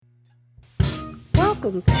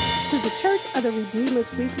Welcome to the Church of the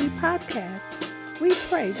Redeemer's Weekly Podcast. We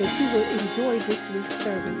pray that you will enjoy this week's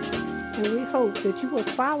sermon, and we hope that you will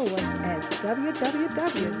follow us at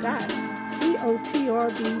www.cotrb.org,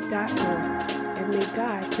 and may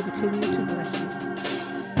God continue to bless you.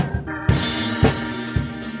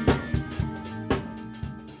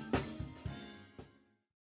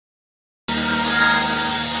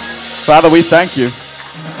 Father, we thank you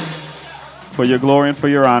for your glory and for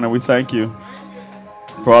your honor. We thank you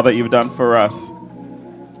for all that you've done for us.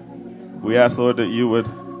 We ask, Lord, that you would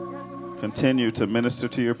continue to minister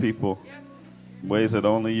to your people in ways that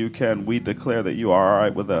only you can. We declare that you are all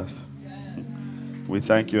right with us. We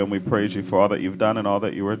thank you and we praise you for all that you've done and all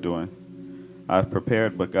that you are doing. I've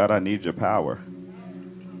prepared, but God, I need your power.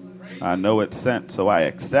 I know it's sent, so I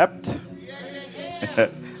accept.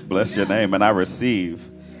 Bless your name, and I receive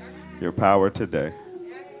your power today.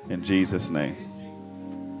 In Jesus'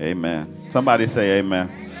 name, amen. Somebody say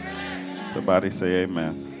amen. Somebody say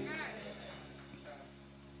amen.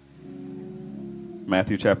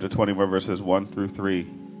 Matthew chapter 20, verses 1 through 3.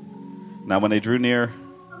 Now when they drew near,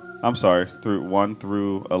 through 1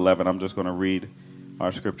 through 11, I'm just going to read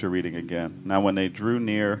our scripture reading again. Now when they drew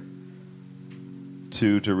near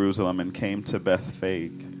to Jerusalem and came to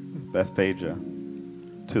Bethphage,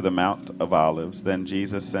 to the Mount of Olives, then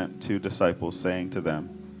Jesus sent 2 disciples, saying to them,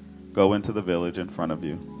 "Go into the village in front of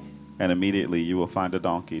you, and immediately you will find a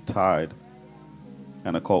donkey tied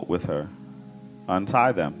and a colt with her.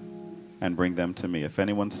 Untie them and bring them to me. If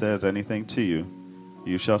anyone says anything to you,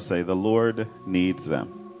 you shall say, 'The Lord needs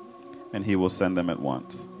them,' and he will send them at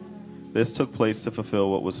once." This took place to fulfill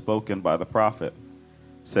what was spoken by the prophet,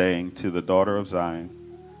 saying to the daughter of Zion,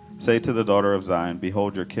 "Say to the daughter of Zion,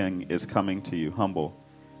 behold, your king is coming to you, humble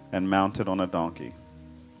and mounted on a donkey,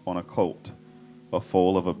 on a colt, a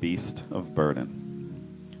foal of a beast of burden."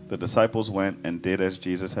 The disciples went and did as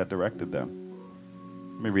Jesus had directed them.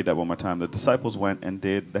 Let me read that one more time. The disciples went and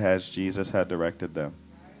did as Jesus had directed them.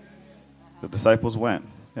 The disciples went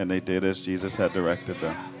and they did as Jesus had directed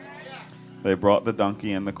them. They brought the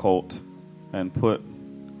donkey and the colt and put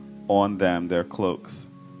on them their cloaks,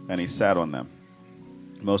 and he sat on them.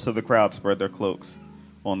 Most of the crowd spread their cloaks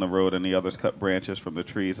on the road, and the others cut branches from the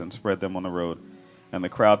trees and spread them on the road. And the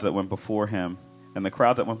crowds that went before him, and the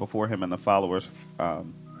followers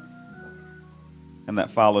and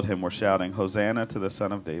that followed him were shouting, "Hosanna to the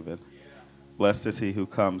Son of David. Blessed is he who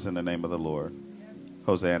comes in the name of the Lord.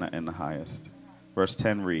 Hosanna in the highest." Verse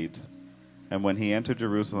 10 reads, "And when he entered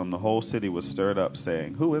Jerusalem, the whole city was stirred up,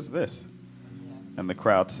 saying, 'Who is this?' And the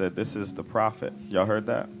crowd said, 'This is the prophet.'" Y'all heard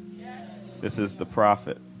that? "This is the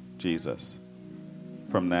prophet, Jesus,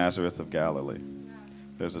 from Nazareth of Galilee."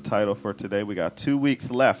 There's a title for today. We got 2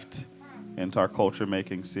 weeks left into our culture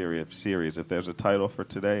making series. If there's a title for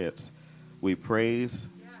today, it's "We Praise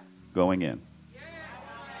Going In."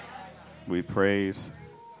 We praise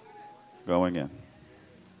going in.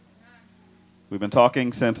 We've been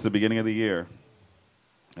talking since the beginning of the year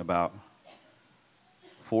about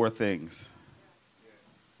 4 things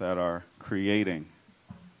that are creating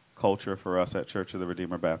culture for us at Church of the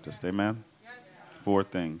Redeemer Baptist. Amen? 4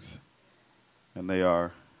 things. And they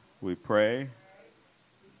are, we pray.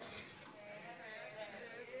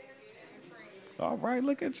 All right,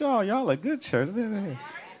 look at y'all. Y'all a good church.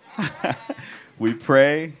 We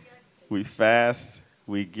pray, we fast,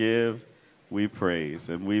 we give, we praise.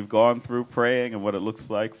 And we've gone through praying and what it looks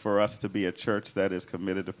like for us to be a church that is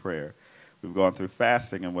committed to prayer. We've gone through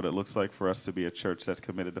fasting and what it looks like for us to be a church that's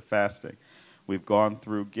committed to fasting. We've gone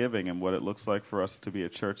through giving and what it looks like for us to be a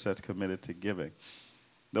church that's committed to giving.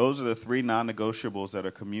 Those are the 3 non-negotiables that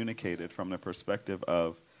are communicated from the perspective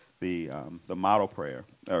of the model prayer,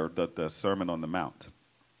 or the Sermon on the Mount.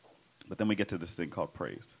 But then we get to this thing called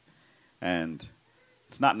praise. And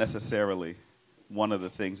it's not necessarily one of the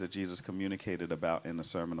things that Jesus communicated about in the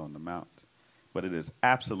Sermon on the Mount, but it is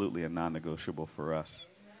absolutely a non-negotiable for us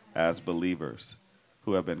as believers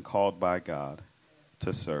who have been called by God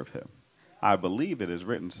to serve him. I believe it is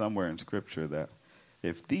written somewhere in Scripture that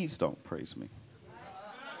if these don't praise me,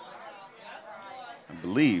 I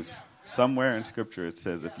believe somewhere in Scripture it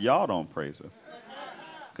says, if y'all don't praise him,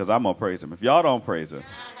 because I'm going to praise him. If y'all don't praise him,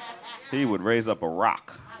 he would raise up a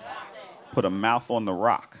rock, put a mouth on the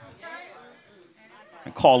rock,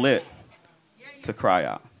 and call it to cry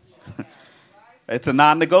out. It's a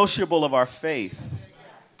non-negotiable of our faith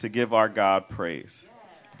to give our God praise.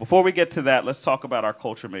 Before we get to that, let's talk about our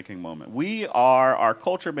culture-making moment. Our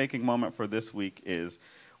culture-making moment for this week is,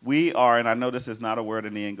 and I know this is not a word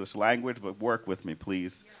in the English language, but work with me,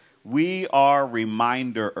 please. We are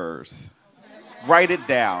reminderers. Write it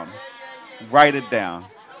down. Write it down.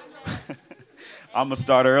 I'm going to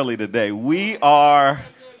start early today. We are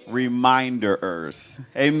reminderers.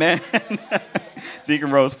 Amen.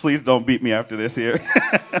 Deacon Rose, please don't beat me after this here.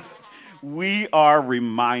 We are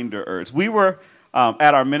reminderers. We were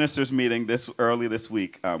at our ministers' meeting early this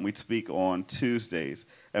week. We speak on Tuesdays,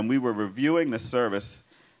 and we were reviewing the service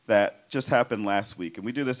that just happened last week. And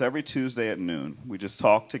we do this every Tuesday at noon. We just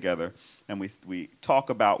talk together, and we talk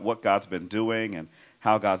about what God's been doing and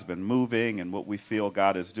how God's been moving and what we feel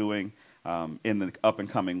God is doing in the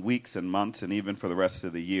up-and-coming weeks and months and even for the rest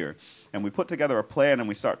of the year. And we put together a plan, and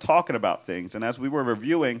we start talking about things. And as we were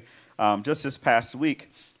reviewing just this past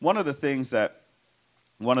week, one of the things that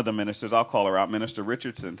one of the ministers, I'll call her out, Minister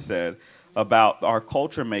Richardson, said about our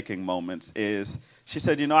culture-making moments is, she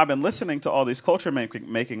said, you know, I've been listening to all these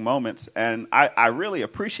culture-making moments, and I really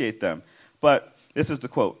appreciate them. But this is the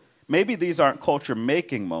quote, maybe these aren't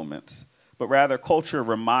culture-making moments, but rather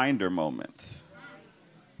culture-reminder moments.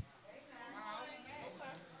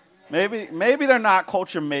 Maybe they're not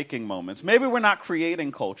culture-making moments. Maybe we're not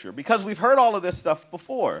creating culture because we've heard all of this stuff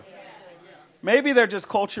before. Maybe they're just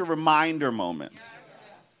culture reminder moments.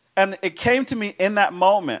 And it came to me in that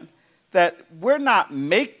moment that we're not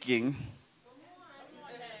making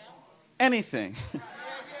anything.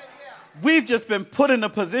 We've just been put in a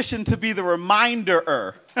position to be the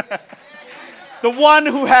reminderer. The one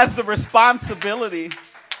who has the responsibility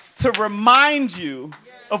to remind you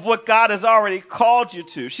of what God has already called you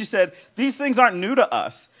to. She said, these things aren't new to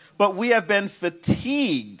us, but we have been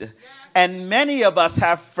fatigued, and many of us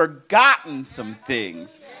have forgotten some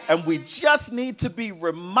things, and we just need to be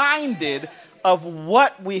reminded of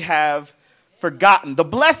what we have forgotten. The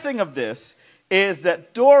blessing of this is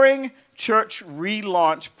that during church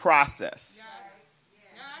relaunch process,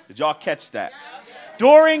 did y'all catch that?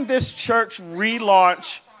 During this church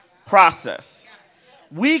relaunch process,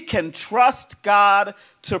 we can trust God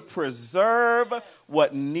to preserve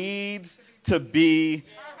what needs to be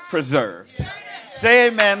preserved. Say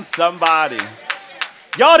amen, somebody.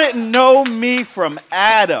 Y'all didn't know me from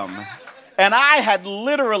Adam, and I had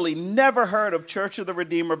literally never heard of Church of the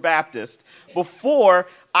Redeemer Baptist before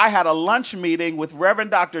I had a lunch meeting with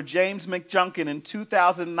Reverend Dr. James McJunkin in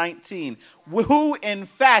 2019, who, in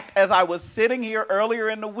fact, as I was sitting here earlier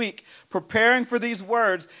in the week, preparing for these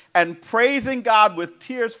words and praising God with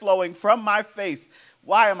tears flowing from my face.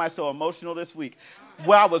 Why am I so emotional this week?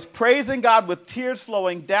 Well, I was praising God with tears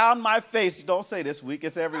flowing down my face. Don't say this week,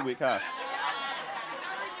 it's every week, huh?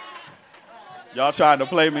 Y'all trying to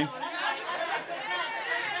play me?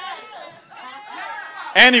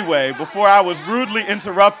 Anyway, before I was rudely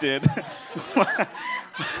interrupted,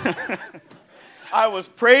 I was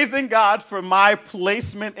praising God for my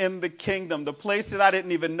placement in the kingdom, the place that I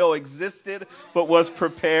didn't even know existed, but was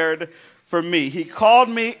prepared for me. He called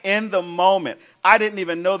me in the moment. I didn't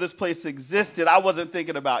even know this place existed. I wasn't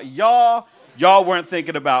thinking about y'all. Y'all weren't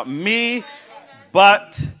thinking about me,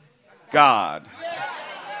 but God.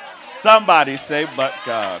 Somebody say, but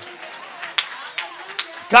God.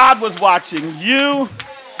 God was watching you.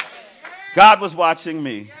 God was watching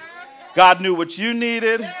me. God knew what you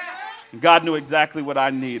needed. And God knew exactly what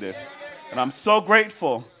I needed. And I'm so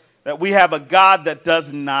grateful that we have a God that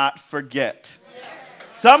does not forget.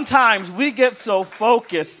 Sometimes we get so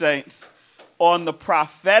focused, saints, on the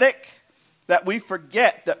prophetic that we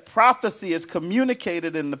forget that prophecy is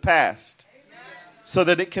communicated in the past so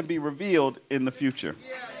that it can be revealed in the future.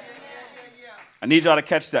 I need y'all to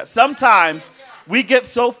catch that. Sometimes we get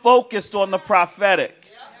so focused on the prophetic,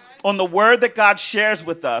 on the word that God shares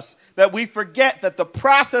with us, that we forget that the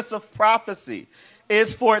process of prophecy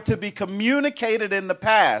is for it to be communicated in the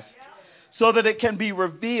past so that it can be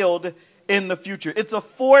revealed in the future. It's a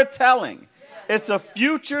foretelling. It's a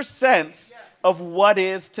future sense of what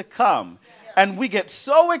is to come. And we get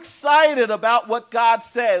so excited about what God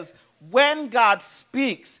says when God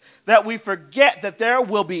speaks that we forget that there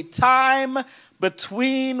will be time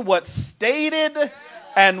between what's stated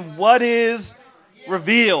and what is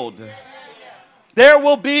revealed. There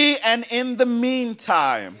will be an in the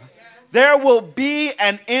meantime. There will be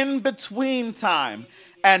an in between time.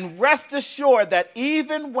 And rest assured that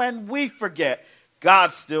even when we forget,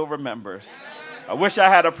 God still remembers. I wish I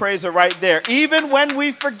had a praiser right there. Even when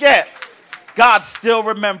we forget, God still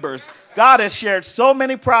remembers. God has shared so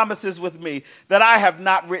many promises with me that I have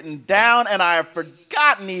not written down, and I have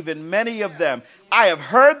forgotten even many of them. I have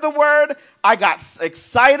heard the word, I got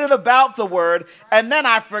excited about the word, and then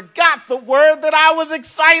I forgot the word that I was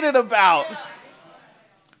excited about.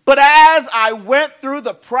 But as I went through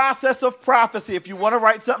the process of prophecy, if you want to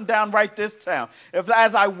write something down, write this down.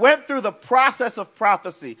 As I went through the process of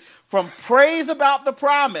prophecy, from praise about the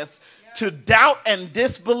promise to doubt and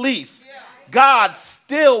disbelief, God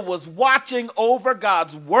still was watching over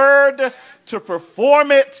God's word to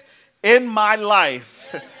perform it in my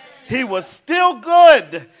life. He was still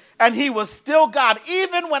good, and he was still God.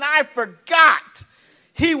 Even when I forgot,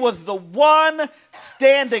 he was the one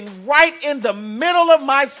standing right in the middle of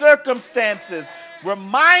my circumstances,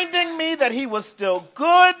 reminding me that he was still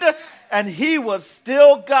good and he was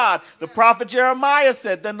still God. The prophet Jeremiah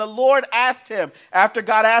said, then the Lord asked him, after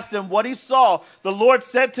God asked him what he saw, the Lord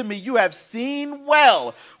said to me, you have seen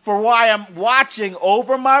well, for I am watching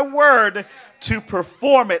over my word to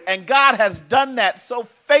perform it. And God has done that so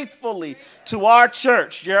faithfully to our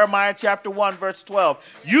church. Jeremiah chapter 1, verse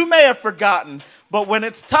 12. You may have forgotten, but when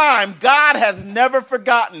it's time, God has never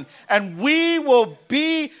forgotten. And it will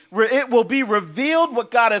be revealed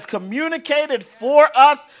what God has communicated for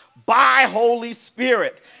us by Holy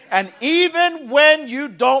Spirit. And even when you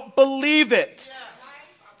don't believe it,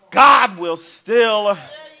 God will still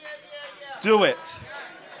do it.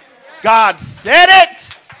 God said it.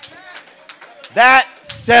 That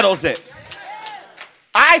settles it.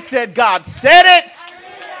 I said God said it.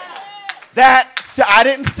 I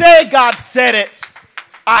didn't say God said it.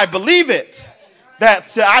 I believe it.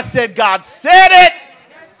 I said God said it.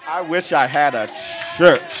 I wish I had a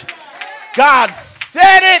church. God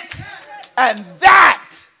said it, and that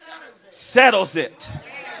settles it.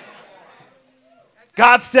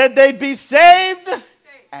 God said they'd be saved,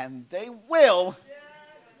 and they will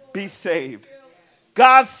be saved.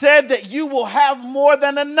 God said that you will have more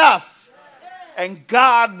than enough, and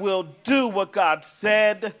God will do what God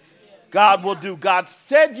said God will do. God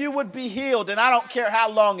said you would be healed, and I don't care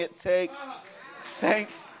how long it takes.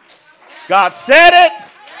 Saints, God said it.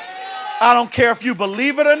 I don't care if you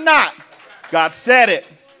believe it or not. God said it.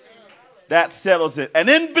 That settles it. And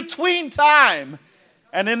in between time,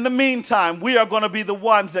 and in the meantime, we are going to be the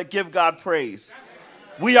ones that give God praise.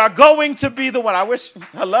 We are going to be the one.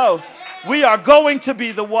 We are going to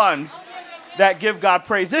be the ones that give God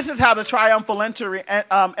praise. This is how the triumphal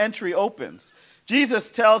entry opens.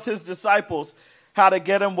 Jesus tells his disciples how to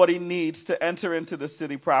get him what he needs to enter into the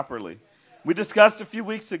city properly. We discussed a few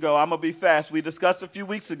weeks ago, I'm going to be fast. We discussed a few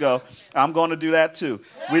weeks ago, I'm going to do that too.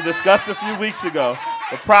 We discussed a few weeks ago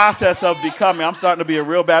the process of becoming. I'm starting to be a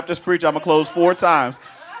real Baptist preacher. I'm going to close 4 times.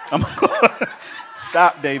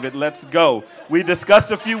 Stop, David. Let's go. We discussed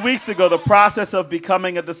a few weeks ago the process of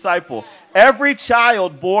becoming a disciple. Every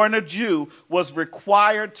child born a Jew was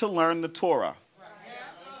required to learn the Torah.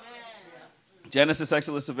 Genesis,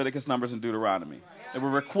 Exodus, Leviticus, Numbers, and Deuteronomy. They were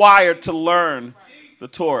required to learn the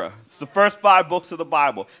Torah. It's the first 5 books of the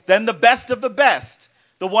Bible. Then the best of the best,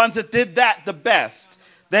 the ones that did that the best,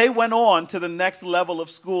 they went on to the next level of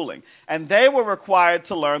schooling. And they were required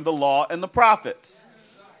to learn the law and the prophets.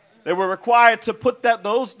 They were required to put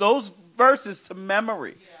those verses to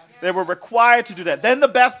memory. They were required to do that. Then the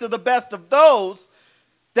best of those,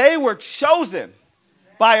 they were chosen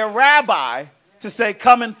by a rabbi to say,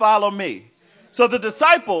 come and follow me. So the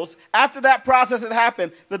disciples, after that process had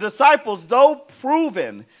happened, the disciples, though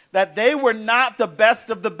proven that they were not the best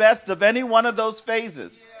of any one of those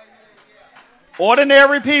phases,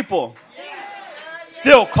 ordinary people,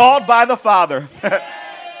 still called by the Father.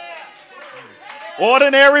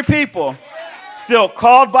 Ordinary people, still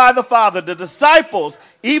called by the Father. The disciples,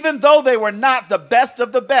 even though they were not the best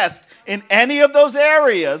of the best in any of those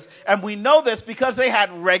areas, and we know this because they had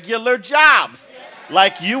regular jobs,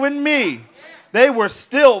 like you and me, they were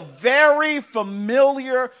still very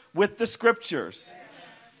familiar with the scriptures.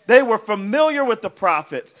 They were familiar with the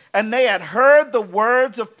prophets, and they had heard the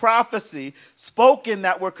words of prophecy spoken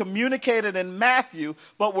that were communicated in Matthew,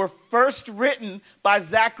 but were first written by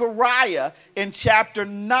Zechariah in chapter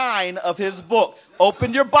 9 of his book.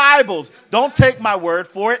 Open your Bibles. Don't take my word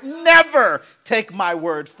for it. Never take my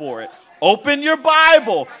word for it. Open your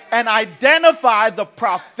Bible and identify the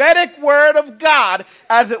prophetic word of God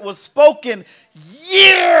as it was spoken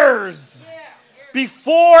years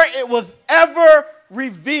before it was ever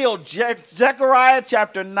revealed. Zechariah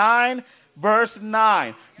chapter 9, verse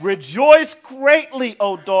 9. Rejoice greatly,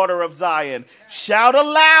 O daughter of Zion. Shout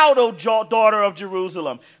aloud, O daughter of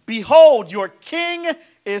Jerusalem. Behold, your king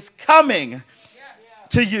is coming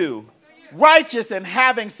to you. Righteous and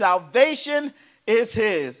having salvation is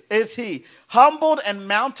he. Humbled and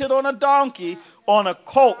mounted on a donkey, on a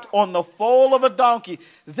colt, on the foal of a donkey.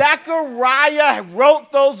 Zechariah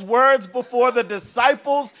wrote those words before the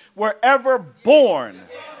disciples were ever born.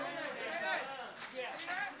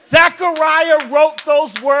 Zechariah wrote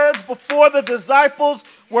those words before the disciples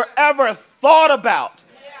were ever thought about.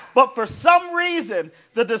 But for some reason,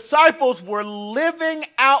 the disciples were living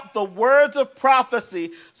out the words of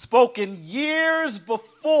prophecy spoken years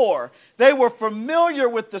before. They were familiar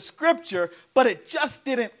with the scripture, but it just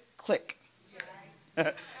didn't click.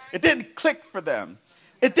 It didn't click for them.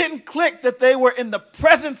 It didn't click that they were in the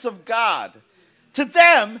presence of God. To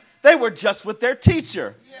them, they were just with their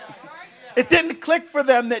teacher. It didn't click for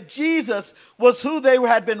them that Jesus was who they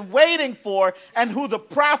had been waiting for and who the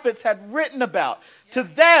prophets had written about. To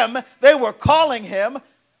them, they were calling him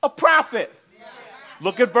a prophet.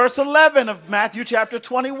 Look at verse 11 of Matthew chapter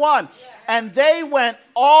 21. And they went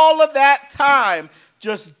all of that time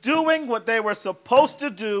just doing what they were supposed to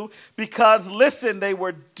do because, listen, they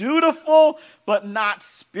were dutiful but not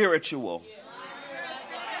spiritual.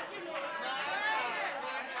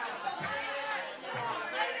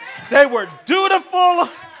 They were dutiful,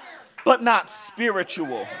 but not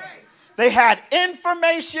spiritual. They had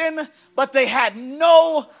information, but they had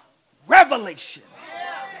no revelation.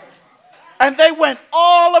 And they went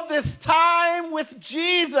all of this time with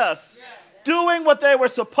Jesus, doing what they were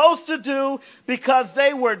supposed to do because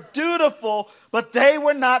they were dutiful, but they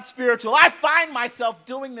were not spiritual. I find myself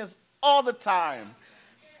doing this all the time.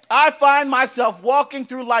 I find myself walking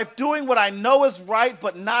through life doing what I know is right,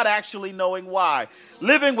 but not actually knowing why.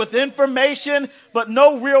 Living with information, but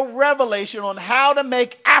no real revelation on how to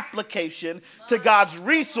make application to God's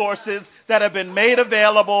resources that have been made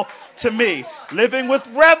available to me. Living with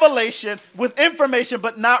revelation, with information,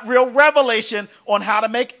 but not real revelation on how to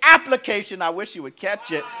make application. I wish you would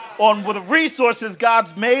catch it. On the resources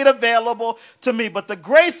God's made available to me. But the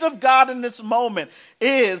grace of God in this moment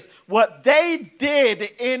is what they did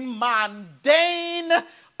in mundane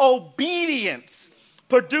obedience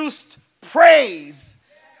produced praise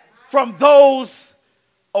from those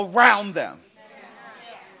around them.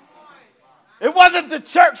 It wasn't the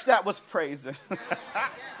church that was praising.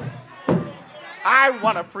 I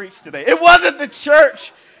want to preach today. It wasn't the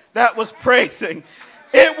church that was praising.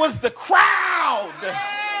 It was the crowd.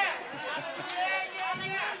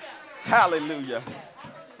 Hallelujah.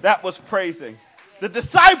 That was praising. The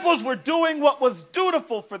disciples were doing what was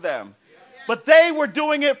dutiful for them, but they were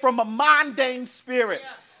doing it from a mundane spirit.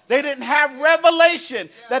 They didn't have revelation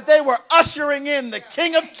that they were ushering in the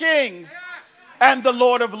King of Kings and the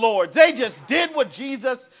Lord of Lords. They just did what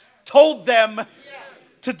Jesus told them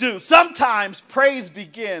to do. Sometimes praise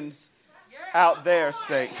begins out there,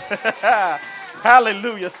 saints.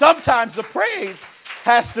 Hallelujah. Sometimes the praise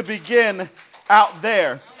has to begin out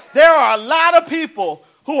there. There are a lot of people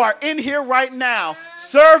who are in here right now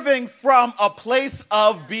serving from a place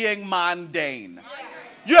of being mundane.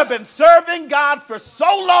 You have been serving God for so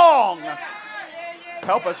long.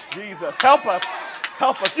 Help us, Jesus. Help us.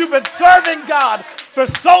 Help us. You've been serving God for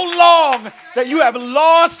so long that you have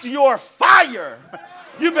lost your fire.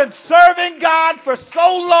 You've been serving God for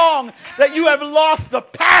so long that you have lost the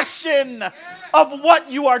passion of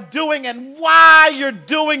what you are doing and why you're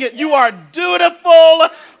doing it. You are dutiful,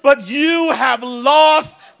 but you have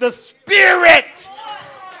lost the spirit.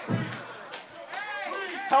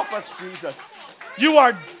 Help us, Jesus. You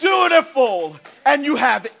are dutiful and you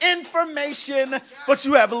have information, but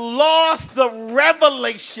you have lost the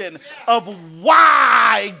revelation of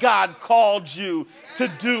why God called you to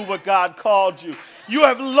do what God called you. You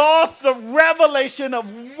have lost the revelation of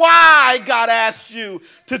why God asked you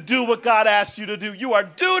to do what God asked you to do. You are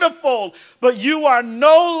dutiful, but you are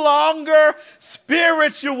no longer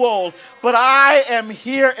spiritual. But I am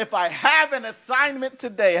here, if I have an assignment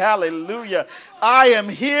today, hallelujah, I am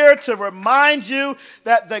here to remind you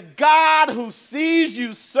that the God who sees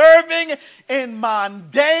you serving in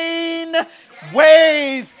mundane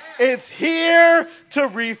ways is here to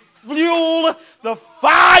refuel the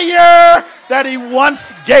fire that he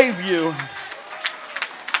once gave you.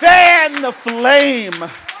 Fan the flame.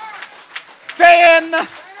 Fan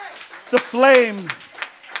the flame.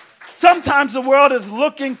 Sometimes the world is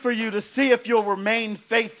looking for you to see if you'll remain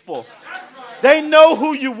faithful. They know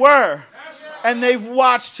who you were, and they've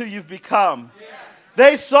watched who you've become.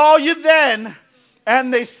 They saw you then,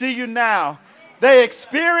 and they see you now. They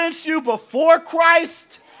experienced you before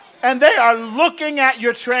Christ, and they are looking at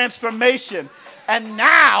your transformation. And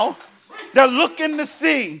now they're looking to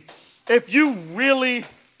see if you really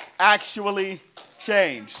actually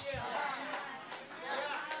changed.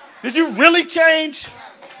 Did you really change?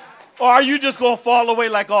 Or are you just going to fall away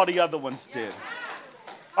like all the other ones did?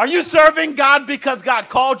 Are you serving God because God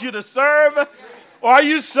called you to serve? Or are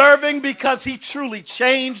you serving because he truly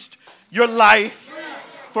changed your life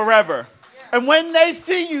forever? And when they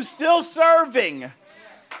see you still serving,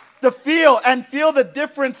 feel the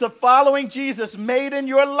difference of following Jesus made in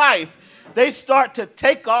your life, they start to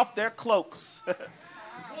take off their cloaks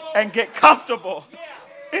and get comfortable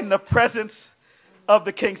in the presence of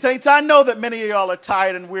the King. Saints, I know that many of y'all are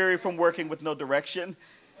tired and weary from working with no direction.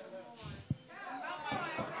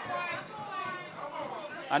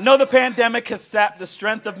 I know the pandemic has sapped the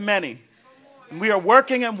strength of many. And we are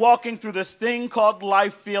working and walking through this thing called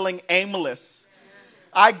life feeling aimless.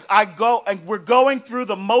 We're going through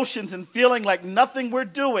the motions and feeling like nothing we're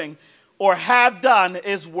doing or have done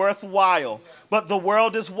is worthwhile. But the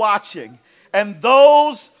world is watching. And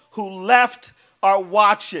those who left are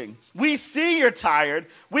watching. We see you're tired.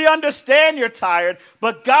 We understand you're tired.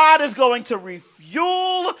 But God is going to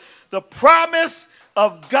refuel the promise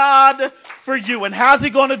of God for you. And how's he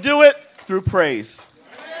going to do it? Through praise.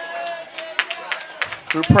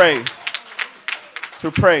 Through praise.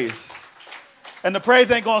 Through praise. And the praise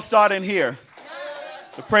ain't going to start in here.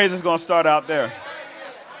 The praise is going to start out there.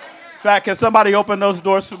 In fact, can somebody open those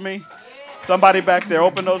doors for me? Somebody back there,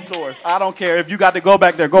 open those doors. I don't care. If you got to go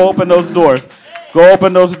back there, go open those doors. Go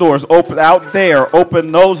open those doors. Open out there.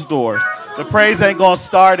 Open those doors. The praise ain't going to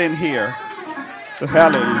start in here.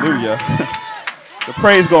 Hallelujah. The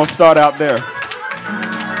praise going to start out there.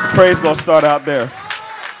 The praise going to start out there.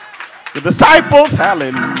 The disciples,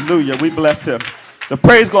 hallelujah, we bless him. The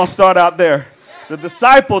praise going to start out there. The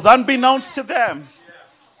disciples, unbeknownst to them,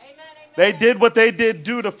 they did what they did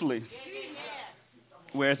dutifully.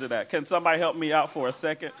 Where's it at? Can somebody help me out for a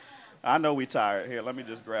second? I know we tired. Here, let me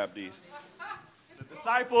just grab these. The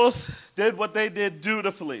disciples did what they did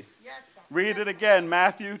dutifully. Read it again,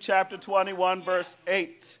 Matthew chapter 21, verse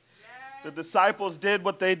 8. The disciples did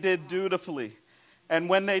what they did dutifully. And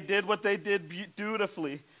when they did what they did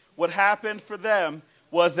dutifully, what happened for them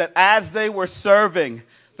was that as they were serving,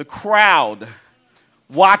 the crowd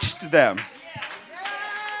watched them.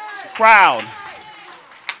 The crowd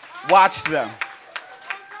watched them.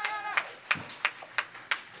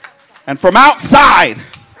 And from outside,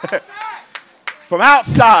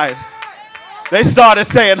 they started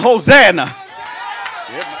saying, Hosanna.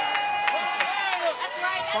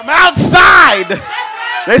 From outside,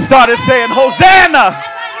 they started saying, Hosanna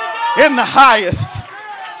in the highest.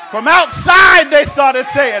 From outside, they started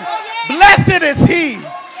saying, blessed is he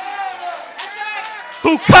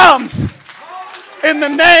who comes in the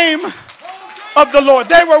name of the Lord.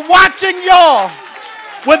 They were watching y'all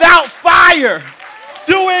without fire,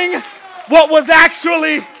 doing what was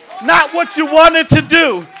actually not what you wanted to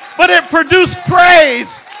do, but it produced praise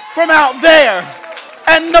from out there.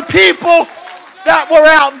 And the people that were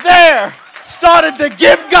out there started to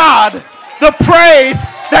give God the praise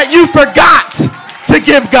that you forgot to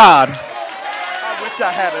give God. I wish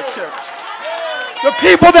I had a church. The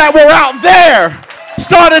people that were out there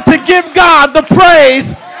started to give God the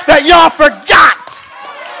praise that y'all forgot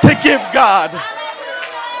to give God.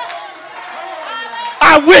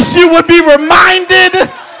 I wish you would be reminded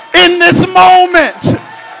in this moment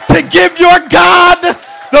to give your God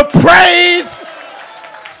the praise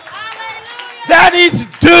that he's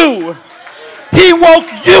due. He woke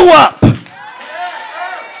you up.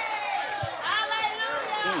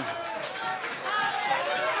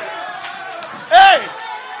 Hey,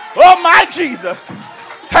 oh my Jesus.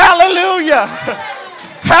 Hallelujah.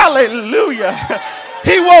 Hallelujah.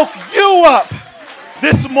 He woke you up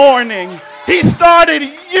this morning. He started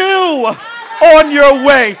you on your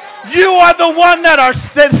way. You are the one that are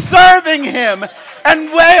serving him, and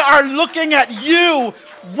they are looking at you,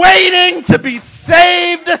 waiting to be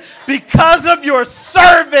saved because of your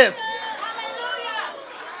service.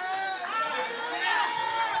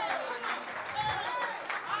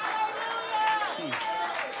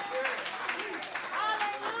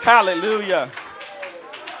 Hallelujah.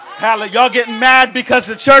 Hallelujah. Y'all getting mad because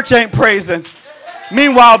the church ain't praising.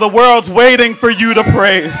 Meanwhile, the world's waiting for you to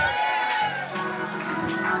praise.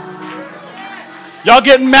 Y'all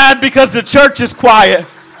getting mad because the church is quiet.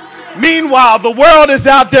 Meanwhile, the world is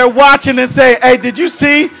out there watching and saying, hey, did you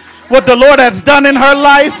see what the Lord has done in her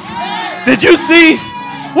life? Did you see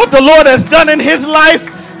what the Lord has done in his life?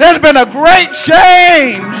 There's been a great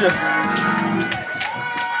change.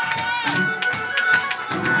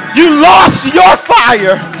 You lost your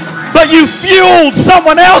fire, but you fueled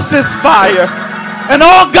someone else's fire. And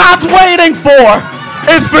all God's waiting for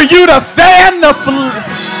is for you to fan the flame.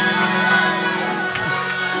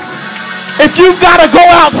 If you've got to go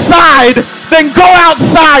outside, then go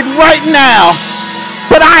outside right now.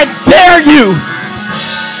 But I dare you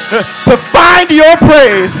to find your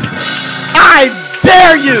praise. I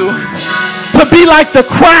dare you to be like the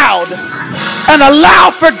crowd and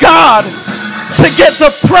allow for God to get the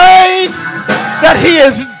praise that he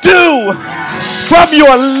is due from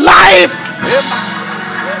your life.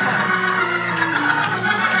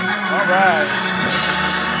 right.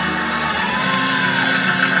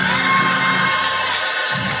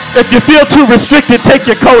 If you feel too restricted, take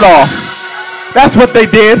your coat off. That's what they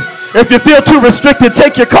did. If you feel too restricted,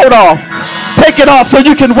 take your coat off. Take it off so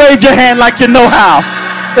you can wave your hand like you know how.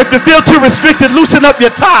 If you feel too restricted, loosen up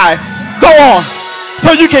your tie. Go on.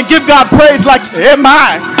 So you can give God praise like, hey,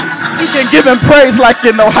 mine. You can give him praise like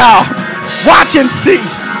you know how. Watch and see.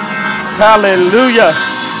 Hallelujah.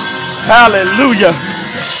 Hallelujah.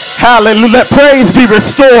 Hallelujah. Let praise be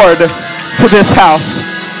restored to this house.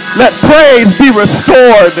 Let praise be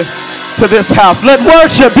restored to this house. Let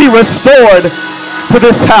worship be restored to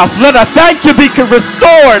this house. Let a thank you be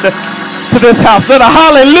restored to this house. Let a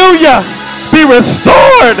hallelujah be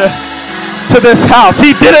restored to this house.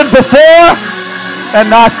 He did it before,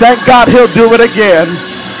 and I thank God he'll do it again.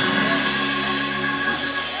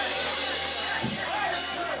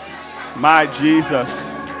 My Jesus.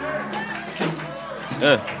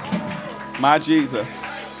 My Jesus.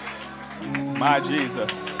 My Jesus.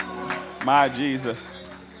 My Jesus.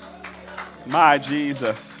 My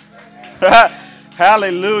Jesus.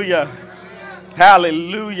 Hallelujah.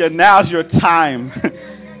 Hallelujah. Now's your time.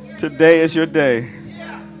 Today is your day.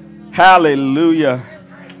 Hallelujah.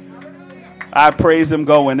 I praise him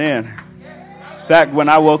going in. In fact, when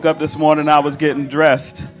I woke up this morning, I was getting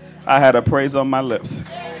dressed. I had a praise on my lips.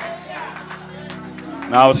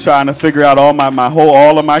 And I was trying to figure out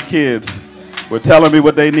all of my kids were telling me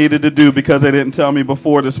what they needed to do because they didn't tell me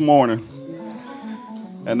before this morning.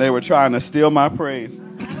 And they were trying to steal my praise.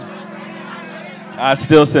 I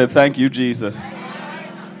still said, thank you, Jesus.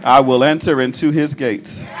 I will enter into his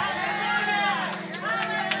gates.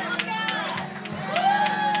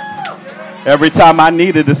 Every time I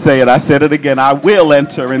needed to say it, I said it again. I will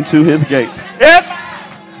enter into his gates. Yep.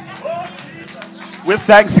 With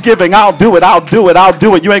thanksgiving, I'll do it, I'll do it, I'll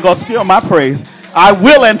do it. You ain't going to steal my praise. I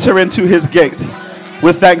will enter into his gates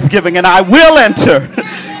with thanksgiving, and I will enter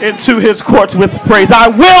into his courts with praise. I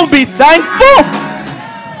will be thankful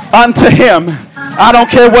unto him. I don't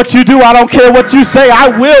care what you do. I don't care what you say. I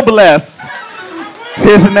will bless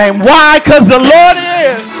his name. Why? Because the Lord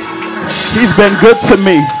is. He's been good to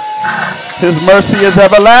me. His mercy is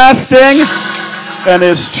everlasting, and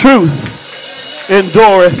his truth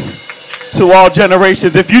endureth to all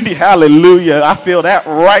generations. If you need, hallelujah, I feel that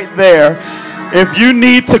right there. If you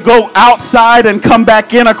need to go outside and come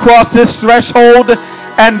back in across this threshold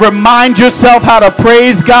and remind yourself how to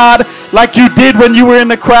praise God like you did when you were in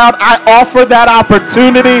the crowd, I offer that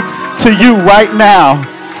opportunity to you right now.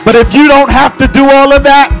 But if you don't have to do all of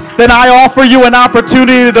that, then I offer you an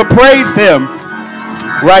opportunity to praise him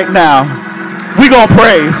right now. We're going to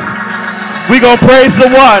praise. We're going to praise the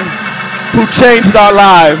one who changed our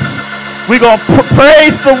lives. We're going to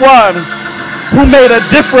praise the one who made a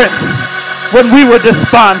difference when we were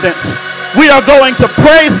despondent. We are going to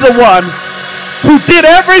praise the one who did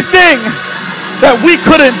everything that we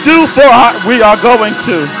couldn't do for our, we are going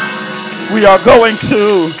to.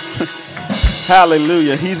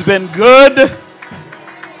 Hallelujah. He's been good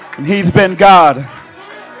and he's been God.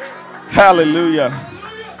 Hallelujah.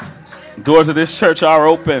 Doors of this church are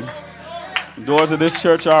open. Doors of this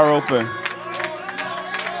church are open.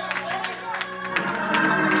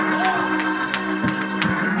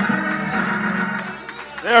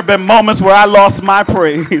 There have been moments where I lost my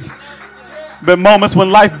praise. Been moments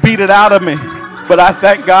when life beat it out of me. But I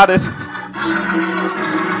thank God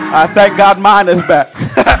mine is back.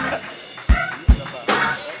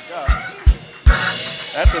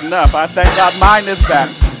 That's enough. I thank God mine is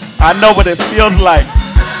back. I know what it feels like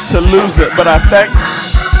to lose it, but I thank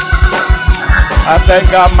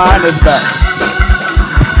God mine is back.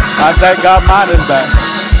 I thank God mine is back.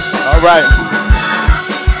 All right.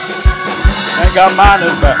 Thank God mine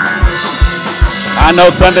is back. I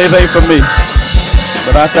know Sundays ain't for me,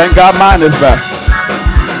 but I thank God mine is back.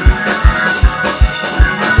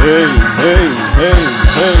 Hey, hey, hey,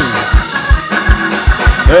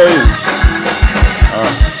 hey, hey.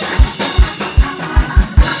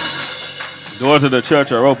 Doors of the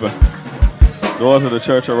church are open. Doors of the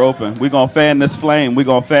church are open. We're going to fan this flame. We're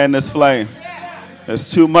going to fan this flame. There's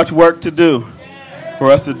too much work to do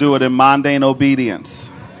for us to do it in mundane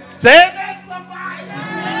obedience. Say it.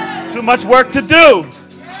 Too much work to do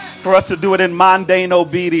for us to do it in mundane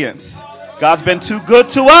obedience. God's been too good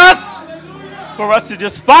to us for us to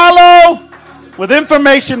just follow with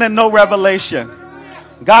information and no revelation.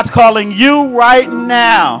 God's calling you right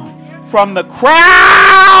now from the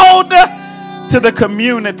crowd to the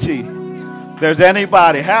community. If there's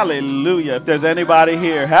anybody, hallelujah, if there's anybody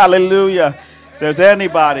here, hallelujah, if there's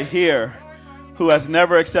anybody here who has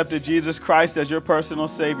never accepted Jesus Christ as your personal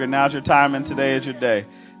Savior, now's your time and today is your day.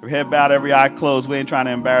 Every head bowed, every eye closed. We ain't trying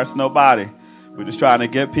to embarrass nobody. We're just trying to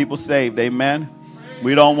get people saved. Amen.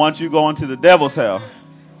 We don't want you going to the devil's hell.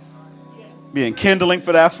 Being kindling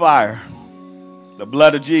for that fire. The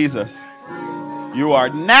blood of Jesus. You are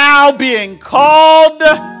now being called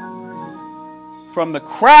from the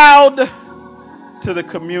crowd to the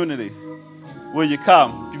community. Will you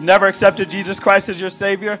come? If you've never accepted Jesus Christ as your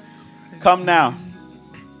Savior, come now.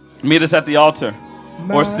 Meet us at the altar.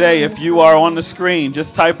 Or say, if you are on the screen,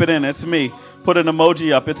 just type it in. It's me. Put an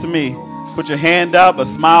emoji up. It's me. Put your hand up, a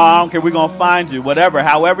smile. I don't care. We're going to find you. Whatever.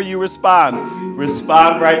 However you respond.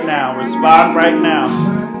 Respond right now. Respond right now.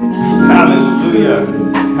 Hallelujah.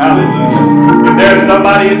 Hallelujah. If there's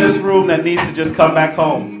somebody in this room that needs to just come back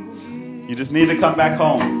home, you just need to come back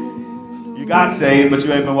home. You got saved, but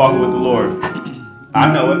you ain't been walking with the Lord.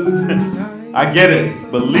 I know it. I get it.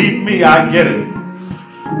 Believe me, I get it.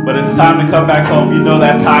 But it's time to come back home. You know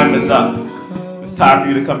that time is up. It's time for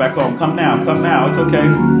you to come back home. Come now. Come now. It's okay.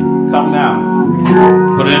 Come now.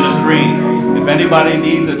 Put it in the screen. If anybody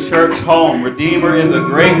needs a church home, Redeemer is a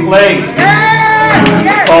great place.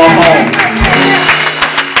 Call home.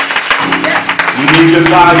 You need your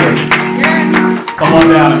fire. Come on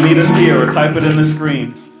down and meet us here or type it in the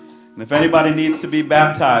screen. And if anybody needs to be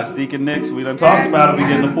baptized, Deacon Nix, we done talked about it. We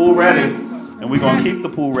getting the pool ready. And we're going to keep the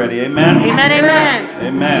pool ready. Amen? Amen, amen.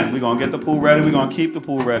 Amen. We're going to get the pool ready. We're going to keep the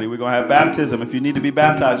pool ready. We're going to have baptism. If you need to be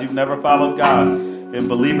baptized, you've never followed God in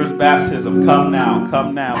believer's baptism, come now.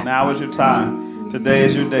 Come now. Now is your time. Today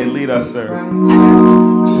is your day. Lead us, sir.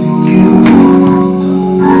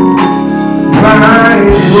 My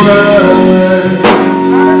word,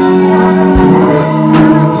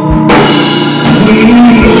 we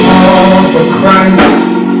offer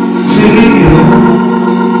Christ to you.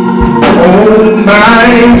 Oh,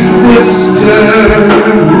 my sister,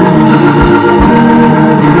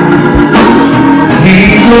 He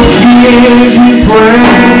will give you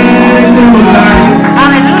brand new life.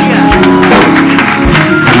 Hallelujah.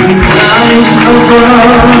 Life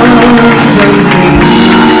abundantly.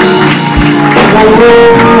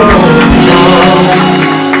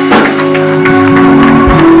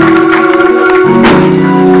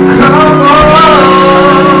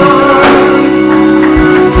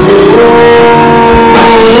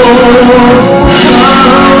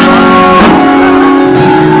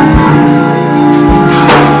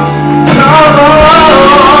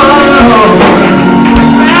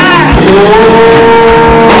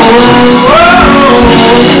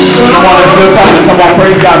 Come on,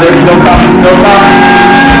 praise God. They're still coming, still coming.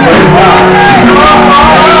 Praise God.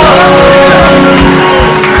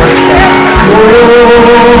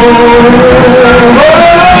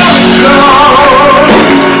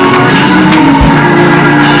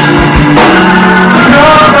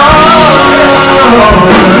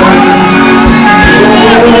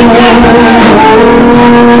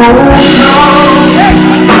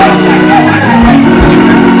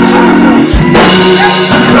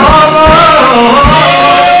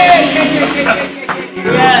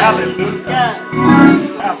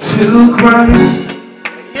 To Christ.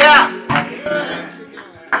 Yeah.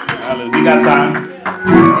 Hallelujah. We got time.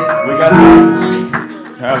 We got time.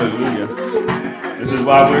 Hallelujah. This is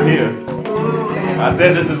why we're here. I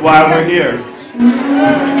said this is why we're here.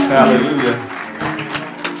 Hallelujah.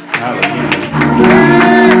 Hallelujah.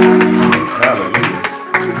 Hallelujah.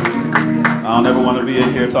 I don't ever want to be in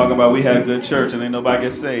here talking about we had good church and ain't nobody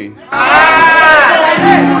get saved. We ain't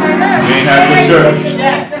had good church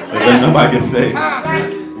if ain't nobody get saved.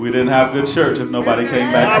 We didn't have good church if nobody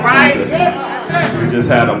came back to Jesus. We just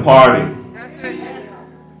had a party.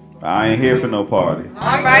 I ain't here for no party.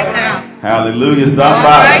 All right now. Hallelujah, somebody.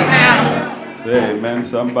 All right now. Say amen,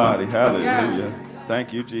 somebody. Hallelujah.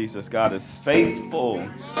 Thank you, Jesus. God is faithful. He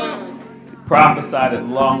prophesied it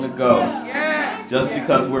long ago. Just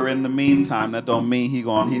because we're in the meantime, that don't mean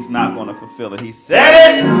he's not going to fulfill it. He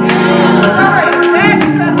said it.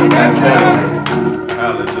 That's it.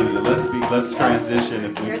 Hallelujah. Let's transition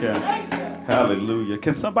if we can. Hallelujah.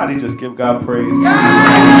 Can somebody just give God praise?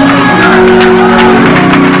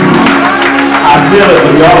 I feel it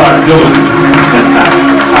when y'all are doing it.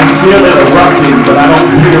 I feel it erupting, but I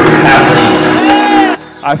don't hear it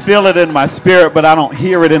happening. I feel it in my spirit, but I don't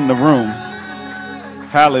hear it in the room.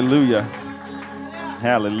 Hallelujah.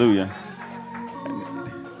 Hallelujah.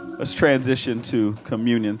 Let's transition to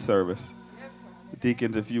communion service.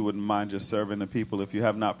 Deacons, if you wouldn't mind just serving the people. If you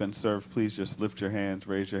have not been served, please just lift your hands,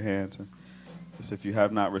 raise your hands. And just if you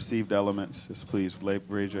have not received elements, just please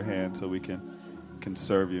raise your hand so we can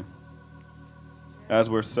serve you.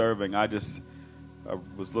 As we're serving, I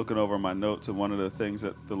was looking over my notes, and one of the things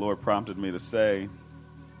that the Lord prompted me to say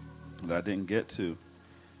that I didn't get to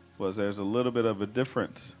was there's a little bit of a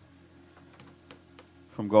difference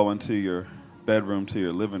from going to your bedroom to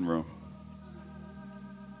your living room.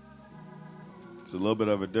 There's a little bit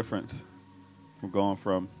of a difference from going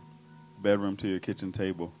from bedroom to your kitchen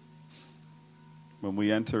table. When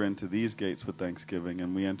we enter into these gates with thanksgiving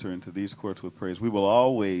and we enter into these courts with praise, we will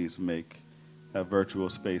always make that virtual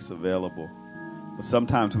space available. But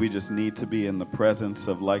sometimes we just need to be in the presence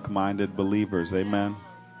of like-minded believers. Amen.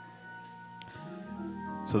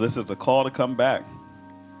 So this is a call to come back.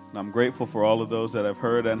 And I'm grateful for all of those that have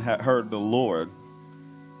heard and heard the Lord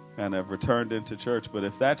and have returned into church. But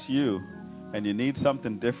if that's you and you need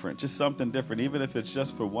something different, just something different, even if it's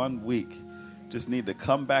just for 1 week, just need to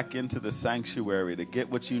come back into the sanctuary to get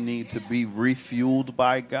what you need to be refueled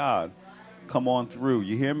by God. Come on through.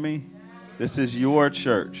 You hear me? This is your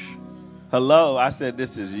church. Hello, I said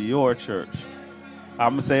this is your church.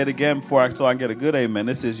 I'm going to say it again so I can get a good amen.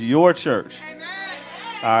 This is your church. Amen.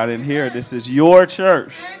 I didn't hear it. This is your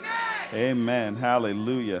church. Amen. Amen.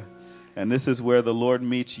 Hallelujah. And this is where the Lord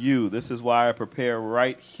meets you. This is why I prepare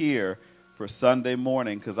right here for Sunday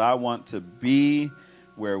morning, because I want to be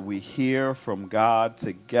where we hear from God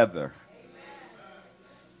together.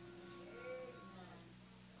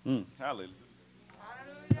 Hallelujah.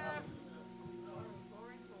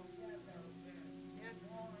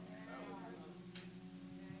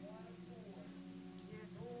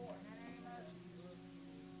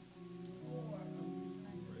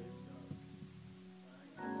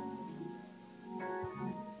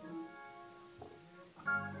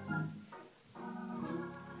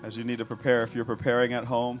 As you need to prepare, if you're preparing at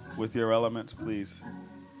home with your elements, please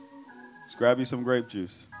just grab you some grape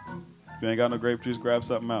juice. If you ain't got no grape juice, grab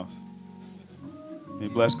something else. He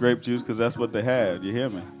blessed grape juice because that's what they had. You hear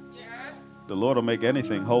me? The Lord will make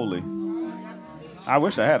anything holy. I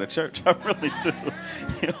wish I had a church. I really do.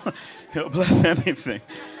 He'll bless anything.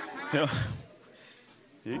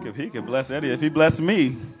 He could bless anything. If he blessed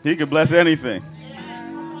me, he could bless anything.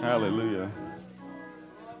 Hallelujah.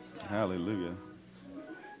 Hallelujah.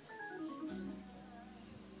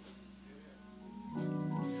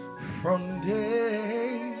 From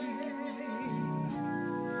day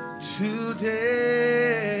to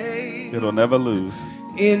day, it'll never lose.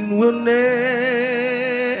 It will never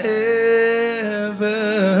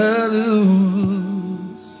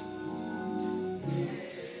lose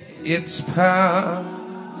its power.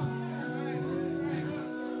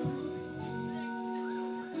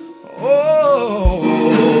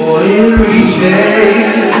 Oh, it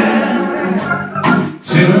reaches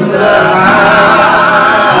to the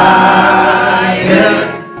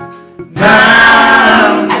highest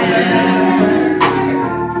mountain,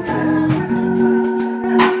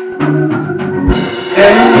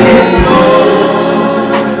 and it goes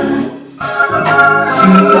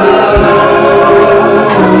to the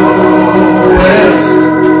lowest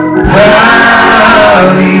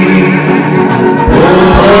valley. Oh,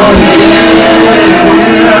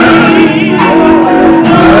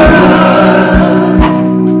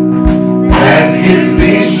 that gives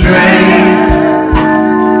me strength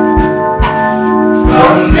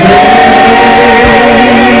from day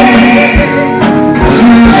to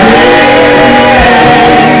day.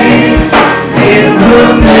 It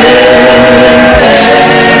will never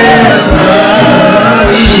lose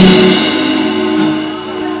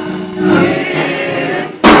its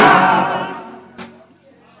power.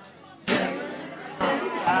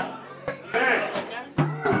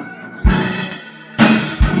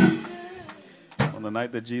 On the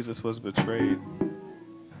night that Jesus was betrayed,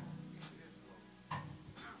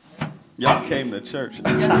 y'all came to church.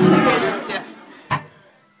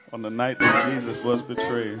 On the night that Jesus was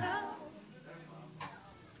betrayed,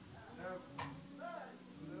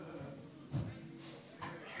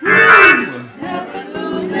 Never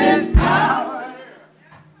lose its power.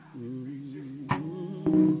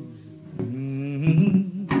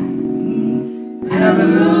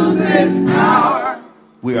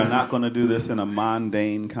 we are not going to do this in a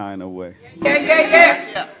mundane kind of way.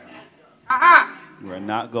 Yeah. We're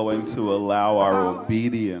not going to allow our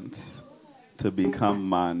obedience to become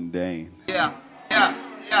mundane. Yeah.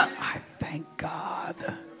 I thank God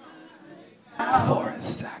for his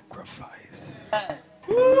sacrifice.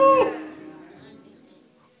 Woo!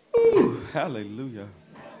 Woo! Hallelujah.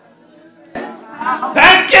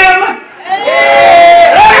 Thank him!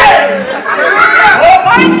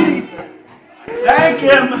 Almighty! Thank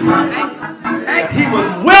him! He was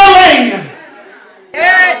willing!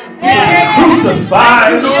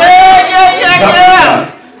 Crucified!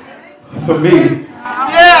 For me.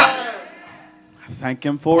 Thank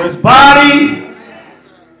him for his body,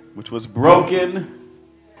 which was broken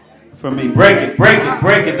for me. Break it, break it,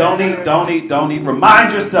 break it. Don't eat.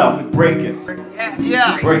 Remind yourself, break it.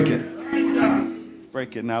 Yeah. Break it.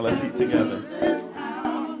 Break it. Now let's eat together.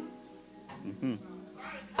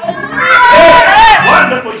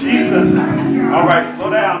 Wonderful Jesus. All right, slow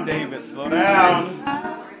down, David. Slow down.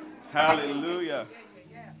 Hallelujah.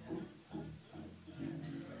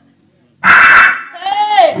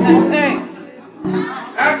 Hey.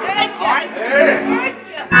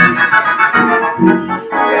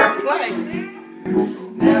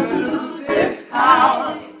 Never lose its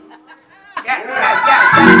power.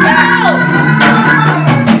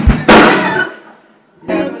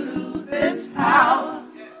 Never lose its power.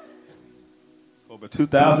 Over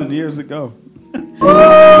 2,000 years ago.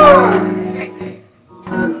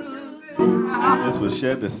 This was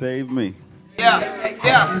shed to save me. Yeah.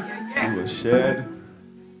 It was shed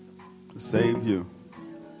to save you.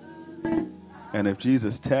 And if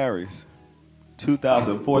Jesus tarries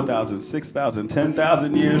 2,000, 4,000, 6,000,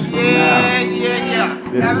 10,000 years from now,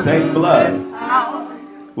 this same blood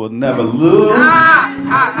will never lose.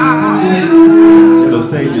 It'll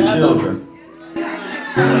save your children.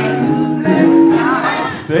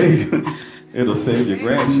 It'll save your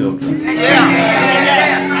grandchildren.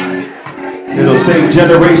 It'll save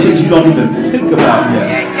generations you don't even think about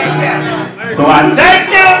yet. So I thank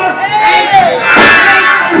you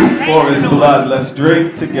for his blood. Let's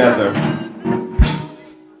drink together.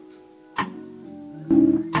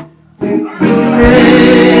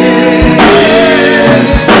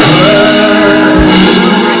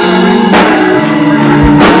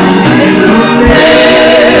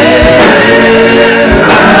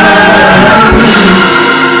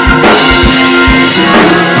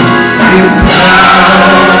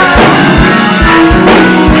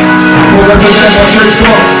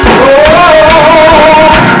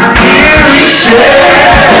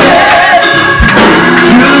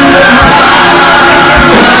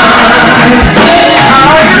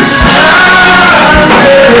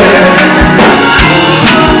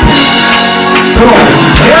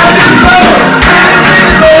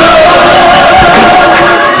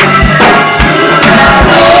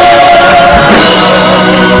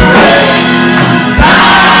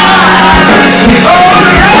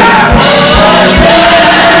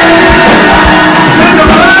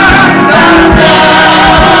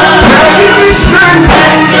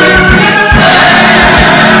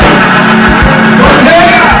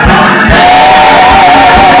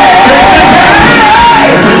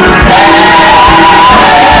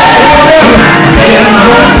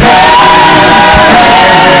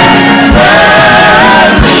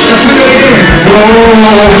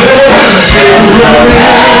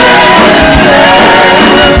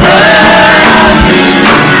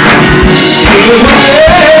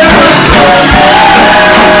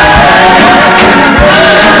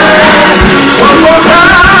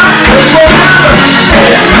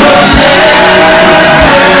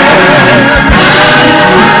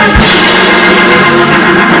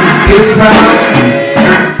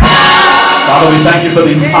 Father, we thank you for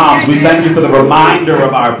these palms. We thank you for the reminder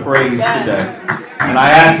of our praise today. And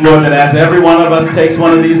I ask, Lord, that as every one of us takes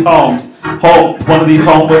one of these homes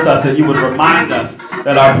with us, that you would remind us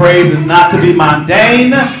that our praise is not to be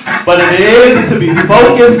mundane, but it is to be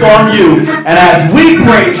focused on you. And as we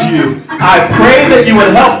praise you, I pray that you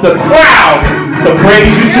would help the crowd to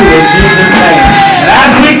praise you too in Jesus' name. And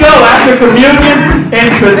as we go after communion in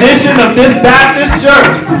tradition of this Baptist church,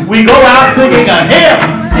 we go out singing a hymn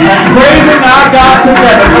and praising our God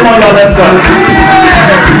together. Come on, y'all, let's go.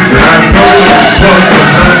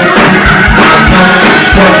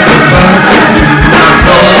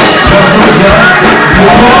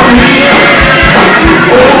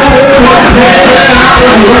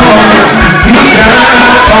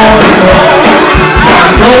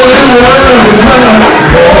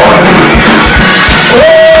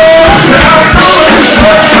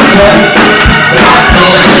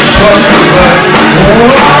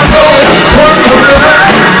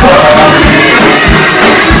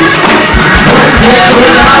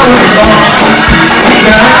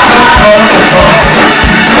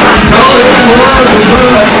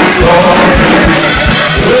 Oh,